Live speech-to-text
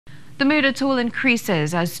The murder toll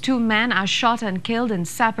increases as two men are shot and killed in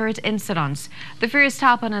separate incidents. The first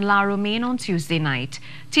happened in La Romaine on Tuesday night.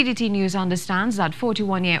 TDT News understands that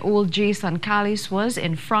 41-year-old Jason Callis was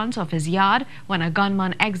in front of his yard when a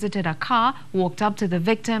gunman exited a car, walked up to the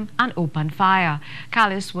victim and opened fire.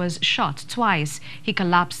 Callis was shot twice. He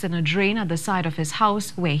collapsed in a drain at the side of his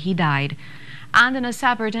house where he died. And in a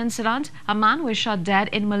separate incident, a man was shot dead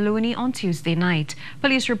in Maloney on Tuesday night.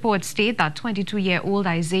 Police reports state that 22-year-old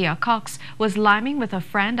Isaiah Cox was liming with a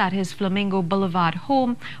friend at his Flamingo Boulevard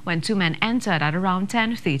home when two men entered at around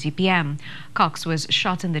 10:30 p.m. Cox was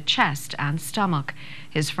shot in the chest and stomach.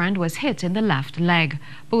 His friend was hit in the left leg.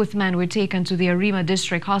 Both men were taken to the Arima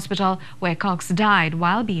District Hospital where Cox died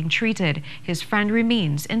while being treated. His friend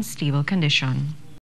remains in stable condition.